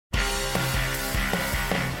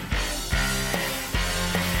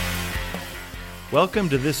Welcome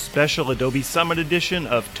to this special Adobe Summit edition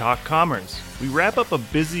of Talk Commerce. We wrap up a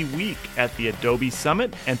busy week at the Adobe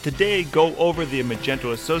Summit and today go over the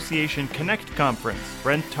Magento Association Connect conference.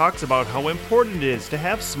 Brent talks about how important it is to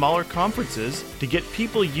have smaller conferences to get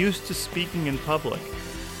people used to speaking in public.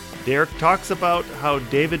 Deryck talks about how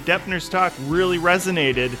David Depner's talk really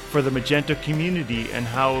resonated for the Magento community and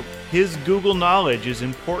how his Google knowledge is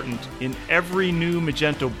important in every new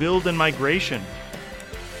Magento build and migration.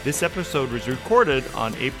 This episode was recorded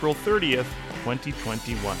on April 30th,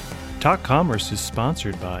 2021. Talk Commerce is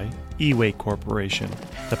sponsored by eWay Corporation,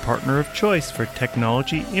 the partner of choice for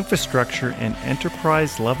technology, infrastructure, and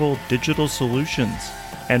enterprise-level digital solutions,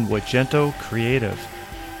 and Magento Creative,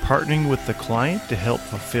 partnering with the client to help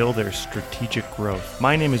fulfill their strategic growth.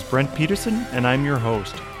 My name is Brent Peterson, and I'm your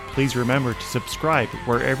host. Please remember to subscribe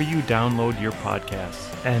wherever you download your podcasts.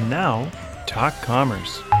 And now, Talk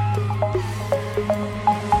Commerce.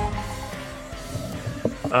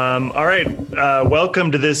 All right, welcome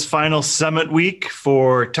to this final summit week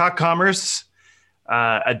for Talk Commerce,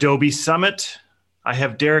 Adobe Summit. I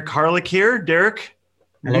have Deryck Harlick here. Deryck,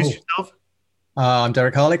 introduce yourself. I'm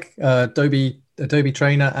Deryck Harlick, Adobe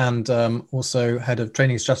trainer and also head of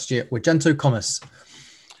training strategy at Magento Commerce.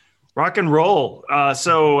 Rock and roll.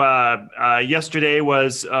 So yesterday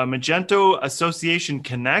was Magento Association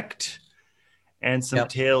Connect and some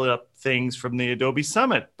tail-up things from the Adobe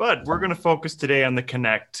Summit, but we're going to focus today on the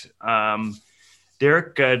Connect.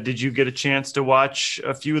 Deryck, did you get a chance to watch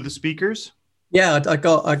a few of the speakers? Yeah, I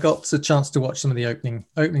got a chance to watch some of the opening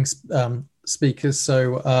speakers.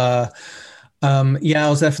 So I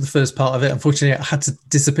was there for the first part of it. Unfortunately, I had to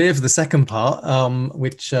disappear for the second part,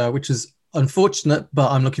 which is unfortunate, but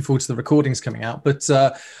I'm looking forward to the recordings coming out. But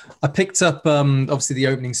I picked up obviously the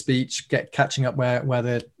opening speech, catching up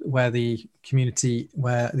where the community,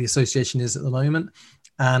 where the association is at the moment,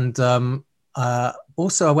 and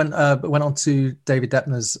also I went on to David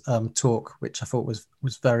Depner's talk, which I thought was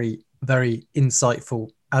very, very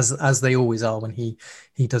insightful, as they always are when he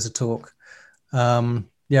does a talk. What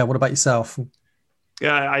about yourself?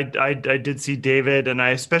 Yeah, I did see David, and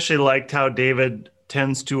I especially liked how David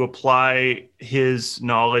tends to apply his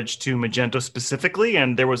knowledge to Magento specifically.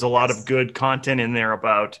 And there was a lot of good content in there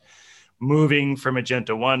about moving from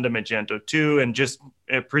Magento 1 to Magento 2 and just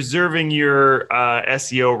preserving your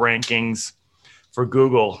SEO rankings for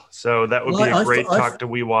Google. So that would be a great talk to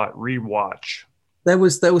rewatch. There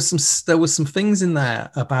was some things in there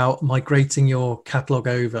about migrating your catalog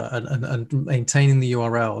over and maintaining the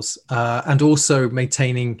URLs and also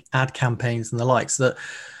maintaining ad campaigns and the likes that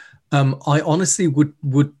I honestly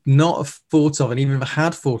would not have thought of, and even if I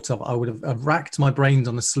had thought of, I would have racked my brains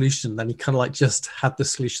on a solution. Then he kind of like just had the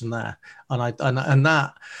solution there, and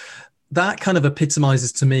that kind of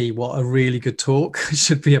epitomizes to me what a really good talk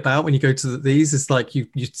should be about. When you go to these, it's like you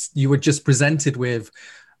were just presented with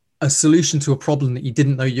a solution to a problem that you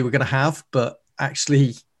didn't know you were going to have, but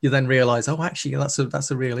actually you then realize, oh, actually that's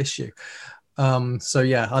a real issue. I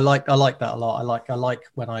like that a lot. I like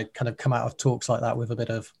when I kind of come out of talks like that with a bit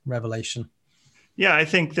of revelation. Yeah, I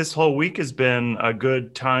think this whole week has been a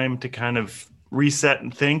good time to kind of reset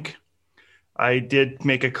and think. I did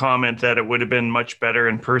make a comment that it would have been much better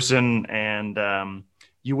in person, and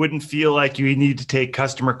you wouldn't feel like you need to take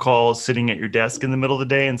customer calls sitting at your desk in the middle of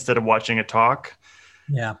the day instead of watching a talk.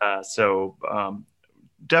 Yeah. So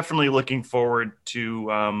definitely looking forward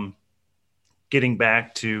to getting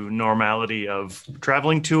back to normality of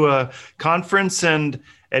traveling to a conference and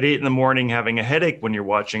at 8 a.m. having a headache when you're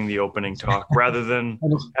watching the opening talk rather than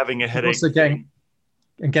having a headache. Also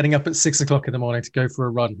getting up at 6 o'clock in the morning to go for a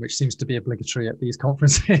run, which seems to be obligatory at these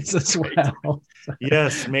conferences as well.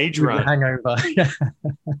 Yes, major run. Hangover.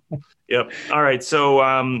 Yep. All right. So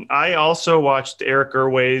I also watched Eric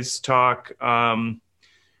Irway's talk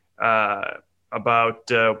about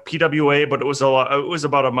PWA, but it was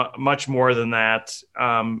about much more than that.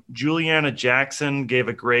 Juliana Jackson gave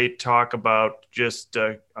a great talk about just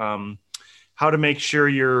how to make sure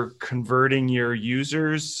you're converting your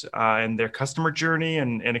users and their customer journey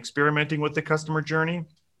and experimenting with the customer journey.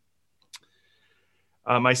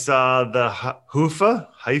 I saw the Haifa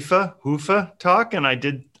talk, and I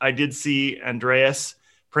did see Andreas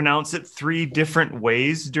pronounce it 3 different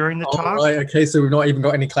ways during the talk. Right, okay, so we've not even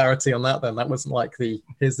got any clarity on that then. That wasn't like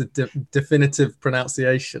here's the definitive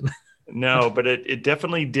pronunciation. No, but it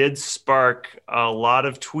definitely did spark a lot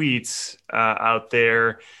of tweets out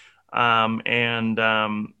there. So,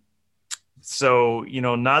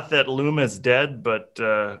 not that Luma is dead, but,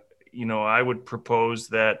 I would propose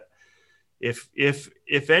that if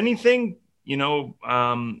anything,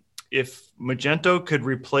 if Magento could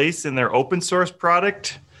replace in their open source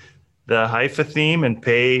product the Haifa theme and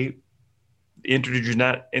pay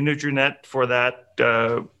internet for that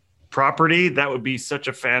property, that would be such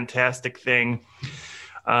a fantastic thing.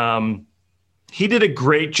 He did a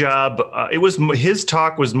great job. His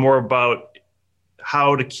talk was more about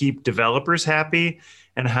how to keep developers happy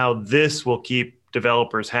and how this will keep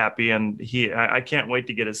developers happy. And I can't wait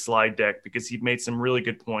to get his slide deck, because he made some really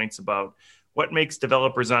good points about what makes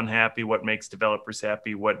developers unhappy, what makes developers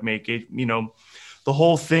happy, what make it, the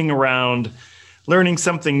whole thing around learning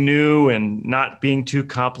something new and not being too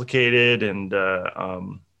complicated. And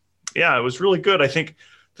yeah, it was really good. I think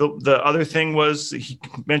the other thing was, he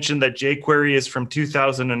mentioned that jQuery is from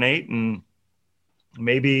 2008 and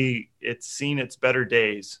maybe it's seen its better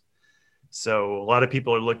days. So a lot of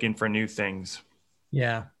people are looking for new things.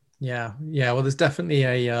 Yeah. Well, there's definitely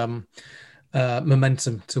a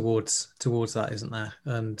momentum towards that, isn't there?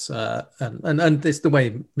 And it's the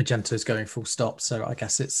way Magento is going, full stop. So I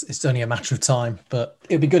guess it's only a matter of time, but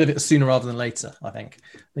it'd be good if it was sooner rather than later. I think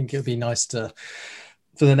it would be nice for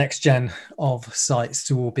the next gen of sites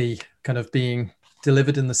to all be kind of being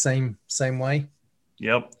delivered in the same way.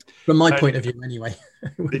 Yep. From my point of view, anyway.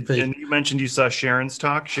 And you mentioned you saw Sharon's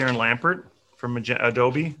talk, Sharon Lampert from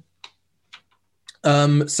Adobe.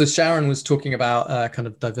 So Sharon was talking about kind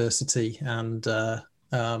of diversity and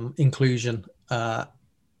inclusion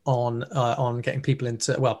on getting people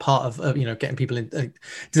into, well, part of getting people in,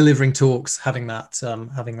 delivering talks, having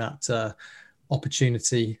that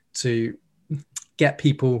opportunity to get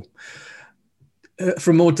people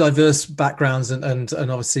from more diverse backgrounds and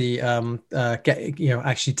obviously get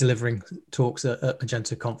actually delivering talks at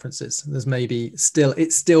Magento conferences. There's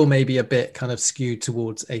it's still maybe a bit kind of skewed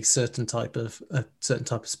towards a certain type of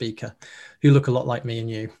speaker who look a lot like me and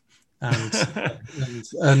you, and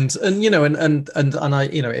I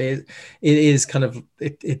it is kind of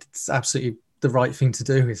it's absolutely the right thing to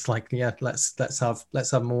do. It's like, yeah, let's have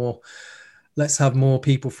more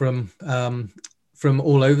people from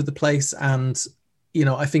all over the place. And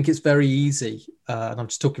I think it's very easy, and I'm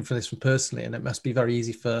just talking for this one personally, and it must be very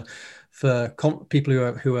easy for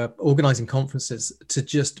people who are organizing conferences to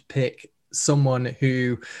just pick someone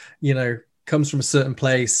who comes from a certain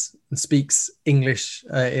place and speaks English,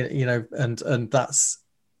 and that's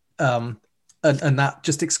and that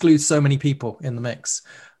just excludes so many people in the mix.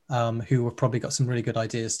 Who have probably got some really good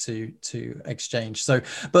ideas to exchange. So,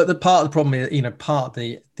 but the part of the problem is, part of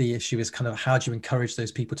the issue is kind of how do you encourage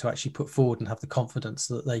those people to actually put forward and have the confidence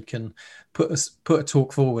that they can put a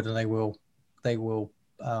talk forward, and they will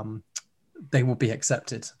be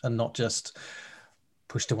accepted and not just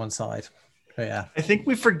pushed to one side. But yeah, I think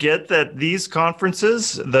we forget that these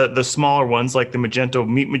conferences, the smaller ones like the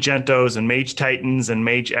Meet Magentos and Mage Titans and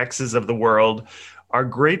Mage X's of the world, are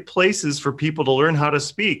great places for people to learn how to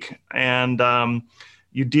speak. And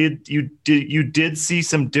you did see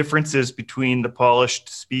some differences between the polished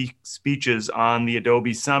speeches on the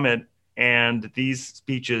Adobe Summit and these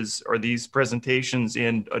speeches or these presentations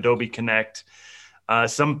in Adobe Connect.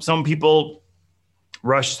 Some people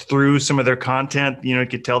rushed through some of their content. You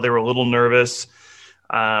could tell they were a little nervous,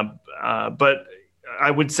 but I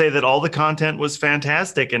would say that all the content was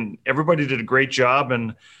fantastic and everybody did a great job.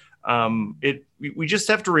 And we just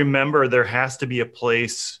have to remember there has to be a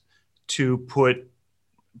place to put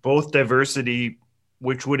both diversity,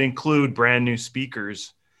 which would include brand new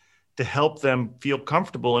speakers, to help them feel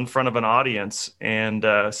comfortable in front of an audience. And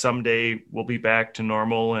someday we'll be back to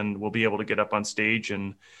normal and we'll be able to get up on stage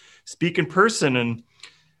and speak in person. And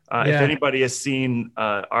if anybody has seen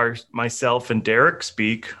myself and Deryck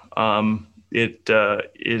speak, it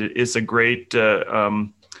is a great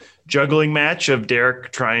juggling match of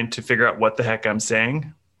Deryck trying to figure out what the heck I'm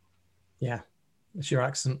saying. Yeah, it's your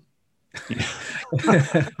accent.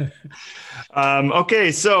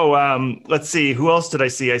 Okay, so let's see. Who else did I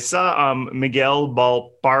see? I saw Miguel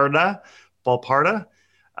Balparda,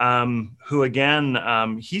 who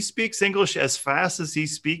again, he speaks English as fast as he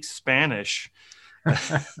speaks Spanish.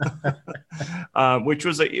 Which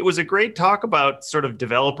was a great talk about sort of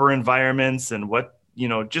developer environments and what,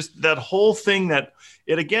 just that whole thing that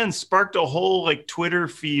it again sparked a whole like Twitter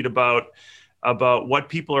feed about what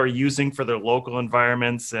people are using for their local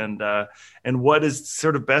environments and what is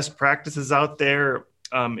sort of best practices out there.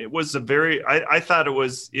 It was I thought it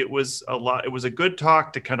was a good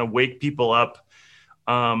talk to kind of wake people up.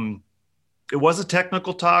 It was a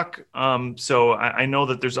technical talk. So I know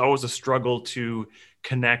that there's always a struggle to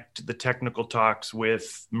connect the technical talks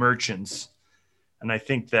with merchants. And I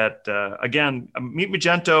think that, again, Meet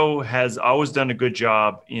Magento has always done a good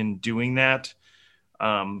job in doing that.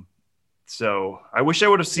 So I wish I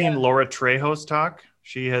would have seen Laura Trejo's talk.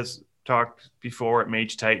 She has talked before at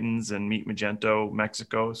Mage Titans and Meet Magento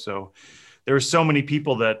Mexico. So there were so many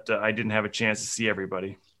people that I didn't have a chance to see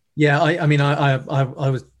everybody. Yeah, I mean, I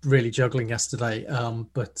was really juggling yesterday,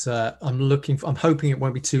 but I'm hoping it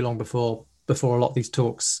won't be too long before a lot of these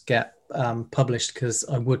talks get published, because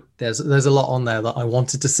there's a lot on there that I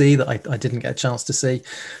wanted to see that I didn't get a chance to see.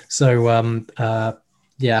 So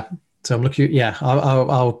yeah, so I'm looking. Yeah,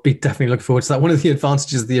 I'll be definitely looking forward to that. One of the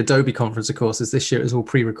advantages of the Adobe conference, of course, is this year it was all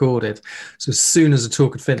pre-recorded. So as soon as the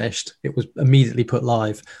talk had finished, it was immediately put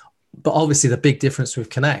live. But obviously the big difference with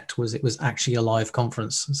Connect was it was actually a live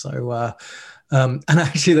conference. So and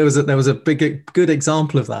actually there was a good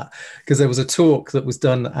example of that, because there was a talk that was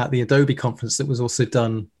done at the Adobe conference that was also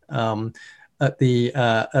done at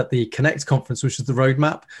the Connect conference, which was the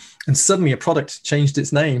roadmap, and suddenly a product changed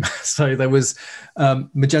its name. So there was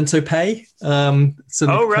Magento Pay.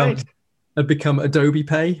 Had become Adobe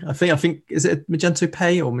Pay. I think is it Magento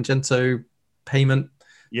Pay or Magento Payment?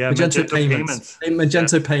 Yeah, Magento Payments.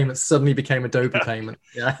 Magento Payments suddenly became Adobe Payment.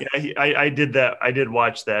 Yeah, yeah. I did that. I did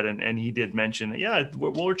watch that, and he did mention, yeah,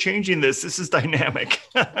 we're changing this. This is dynamic.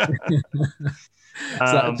 So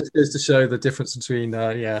that just goes to show the difference between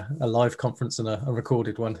a live conference and a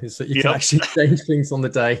recorded one, is that you can actually change things on the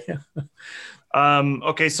day.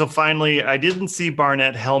 Okay, so finally, I didn't see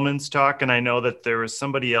Barnett Hellman's talk, and I know that there was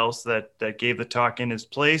somebody else that gave the talk in his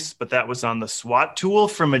place, but that was on the SWOT tool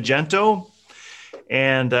from Magento.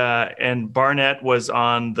 And Barnett was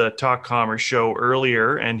on the Talk Commerce show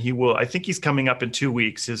earlier, and I think he's coming up in 2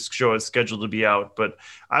 weeks. His show is scheduled to be out, but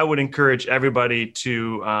I would encourage everybody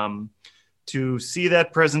to see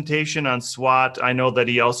that presentation on SWOT. I know that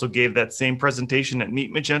he also gave that same presentation at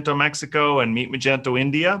Meet Magento Mexico and Meet Magento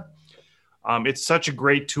India. It's such a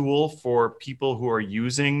great tool for people who are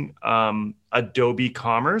using Adobe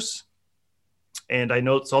Commerce. And I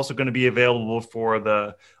know it's also going to be available for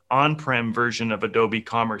the on-prem version of Adobe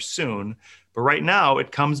Commerce soon. But right now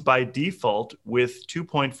it comes by default with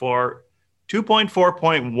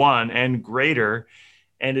 2.4.1 and greater,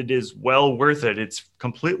 and it is well worth it. It's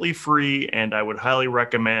completely free, and I would highly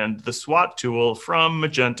recommend the SWOT tool from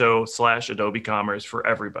Magento/Adobe Commerce for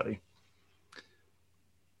everybody.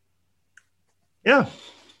 Yeah.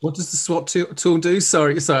 What does the SWOT tool do?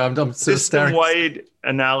 Sorry, I'm sort of staring. System-wide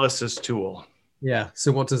analysis tool. Yeah.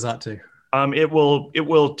 So what does that do? It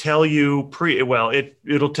will tell you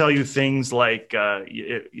it'll tell you things like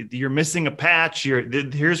you're missing a patch.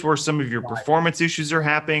 Here's where some of your performance issues are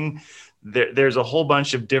happening. There's a whole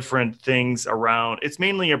bunch of different things around. It's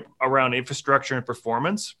mainly around infrastructure and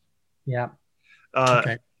performance. Yeah.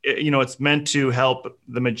 Okay. It's meant to help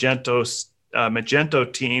the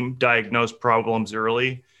Magento team diagnose problems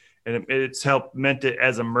early, and it's meant to,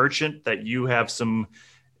 as a merchant, that you have some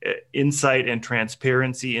insight and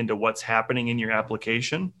transparency into what's happening in your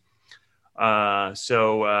application.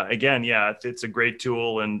 So again, yeah, it's a great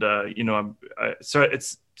tool, and so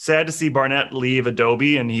it's sad to see Barnett leave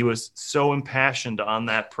Adobe, and he was so impassioned on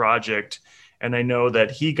that project, and I know that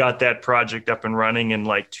he got that project up and running in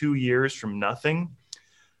like 2 years from nothing,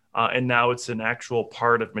 and now it's an actual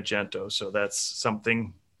part of Magento. So that's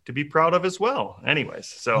something to be proud of as well. Anyways,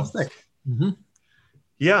 so.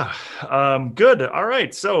 Yeah. Good. All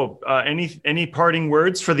right. So any parting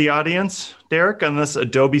words for the audience, Deryck, on this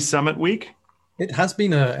Adobe Summit week? It has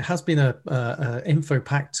been a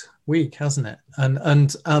info-packed week, hasn't it?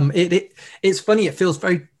 And it's funny. It feels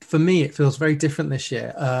very different this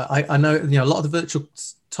year. I know, a lot of the virtual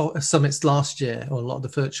summits last year, or a lot of the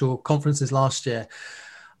virtual conferences last year,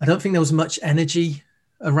 I don't think there was much energy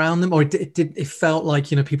around them, or it felt like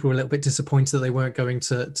people were a little bit disappointed that they weren't going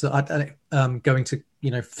to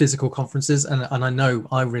physical conferences, and I know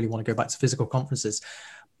I really want to go back to physical conferences,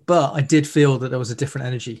 but I did feel that there was a different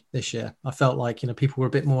energy this year. I felt like people were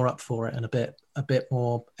a bit more up for it, and a bit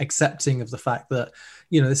more accepting of the fact that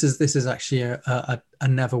this is actually a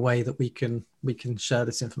never way that we can share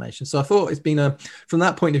this information. So I thought it's been from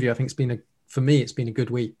that point of view, I think for me it's been a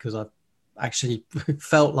good week, because I've actually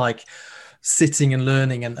felt like sitting and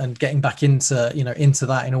learning and getting back into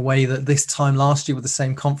that in a way that this time last year with the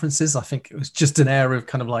same conferences, I think it was just an air of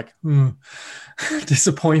kind of like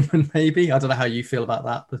disappointment, maybe. I don't know how you feel about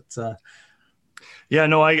that, but yeah,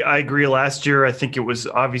 no, I agree. Last year, I think it was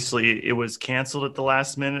canceled at the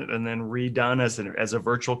last minute and then redone as a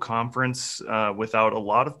virtual conference without a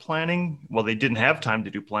lot of planning. Well, they didn't have time to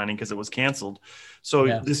do planning because it was canceled.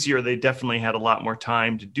 So This year they definitely had a lot more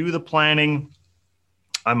time to do the planning.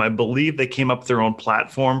 I believe they came up with their own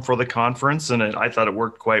platform for the conference, and I thought it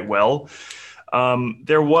worked quite well.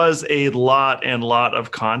 There was a lot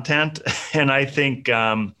of content, and I think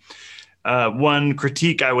one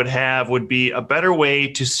critique I would have would be a better way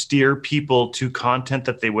to steer people to content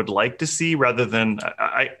that they would like to see rather than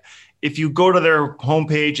if you go to their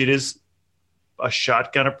homepage, it is a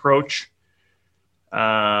shotgun approach.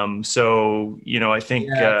 So, I think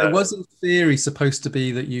there was in theory supposed to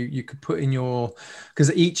be that you could put in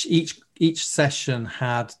because each session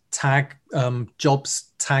had jobs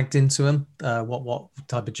tagged into them, what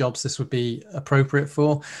type of jobs this would be appropriate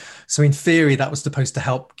for. So in theory, that was supposed to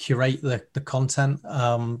help curate the content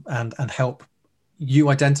and help you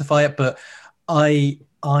identify it. But I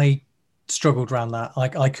struggled around that.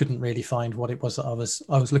 I couldn't really find what it was that I was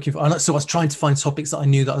looking for. So I was trying to find topics that I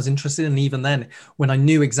knew that I was interested in. And even then, when I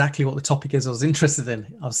knew exactly what the topic is I was interested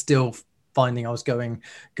in, I was still finding I was going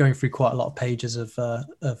through quite a lot of pages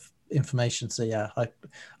of information. So yeah,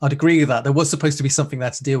 I'd agree with that. There was supposed to be something there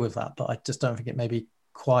to deal with that, but I just don't think it maybe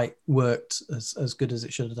quite worked as good as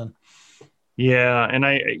it should have done. Yeah, and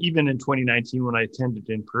I even in 2019 when I attended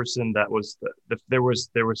in person, that was there was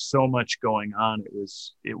so much going on. It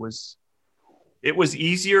was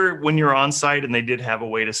easier when you're on site, and they did have a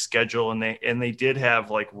way to schedule, and they did have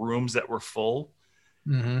like rooms that were full.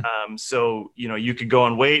 Mm-hmm. So, you could go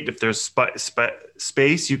and wait. If there's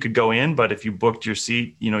space, you could go in, but if you booked your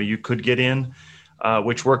seat, you could get in,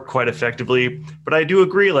 which worked quite effectively. But I do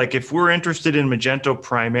agree, like if we're interested in Magento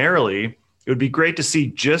primarily, it would be great to see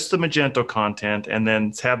just the Magento content and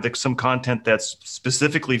then have some content that's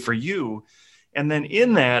specifically for you. And then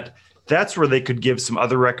in that's where they could give some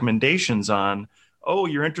other recommendations on, oh,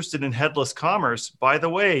 you're interested in headless commerce. By the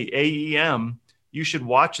way, AEM, you should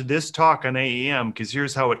watch this talk on AEM because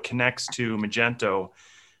here's how it connects to Magento.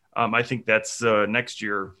 I think that's next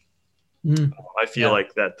year. I feel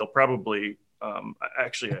like that they'll probably,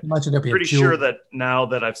 actually, I'm pretty sure that now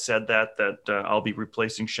that I've said that I'll be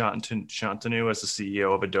replacing Shantanu as the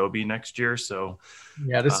CEO of Adobe next year. So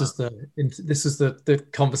yeah, this is the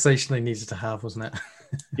conversation they needed to have, wasn't it?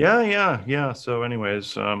 Yeah. So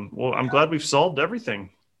anyways, well, I'm glad we've solved everything.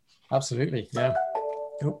 Absolutely. Yeah.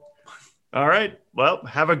 Cool. All right. Well,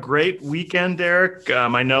 have a great weekend, Deryck.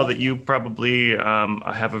 I know that you probably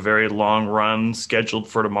have a very long run scheduled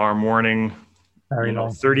for tomorrow morning. Very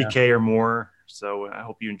long. 30K or more. So I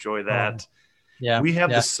hope you enjoy that. We have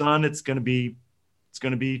the sun. It's going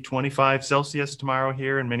to be 25 Celsius tomorrow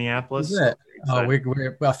here in Minneapolis. Is it? I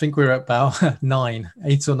think we're at about 8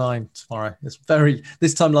 or 9 tomorrow. It's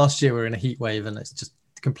this time last year we were in a heat wave, and it's just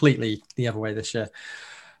completely the other way this year.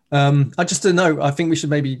 I just don't know. I think we should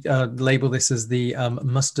maybe label this as the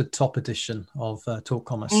mustard top edition of Talk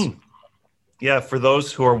Commerce. Yeah, for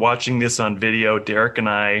those who are watching this on video, Deryck and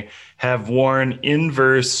I have worn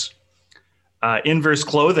inverse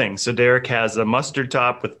clothing. So Deryck has a mustard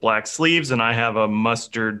top with black sleeves, and I have a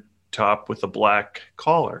mustard top with a black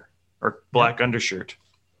collar or black undershirt.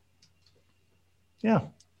 Yeah,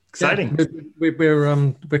 exciting. Yeah,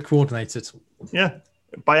 we're coordinated. Yeah,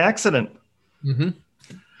 by accident. Mm-hmm.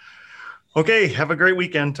 Okay, have a great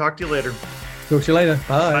weekend. Talk to you later. Talk to you later.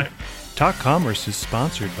 Bye. Talk Commerce is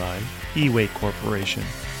sponsored by eWay Corporation,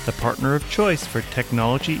 the partner of choice for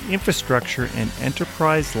technology, infrastructure, and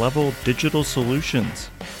enterprise-level digital solutions,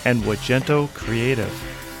 and Magento Creative,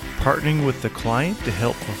 partnering with the client to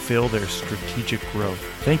help fulfill their strategic growth.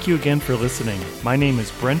 Thank you again for listening. My name is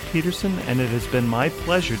Brent Peterson, and it has been my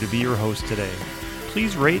pleasure to be your host today.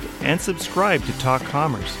 Please rate and subscribe to Talk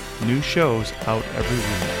Commerce. New shows out every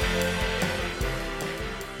week.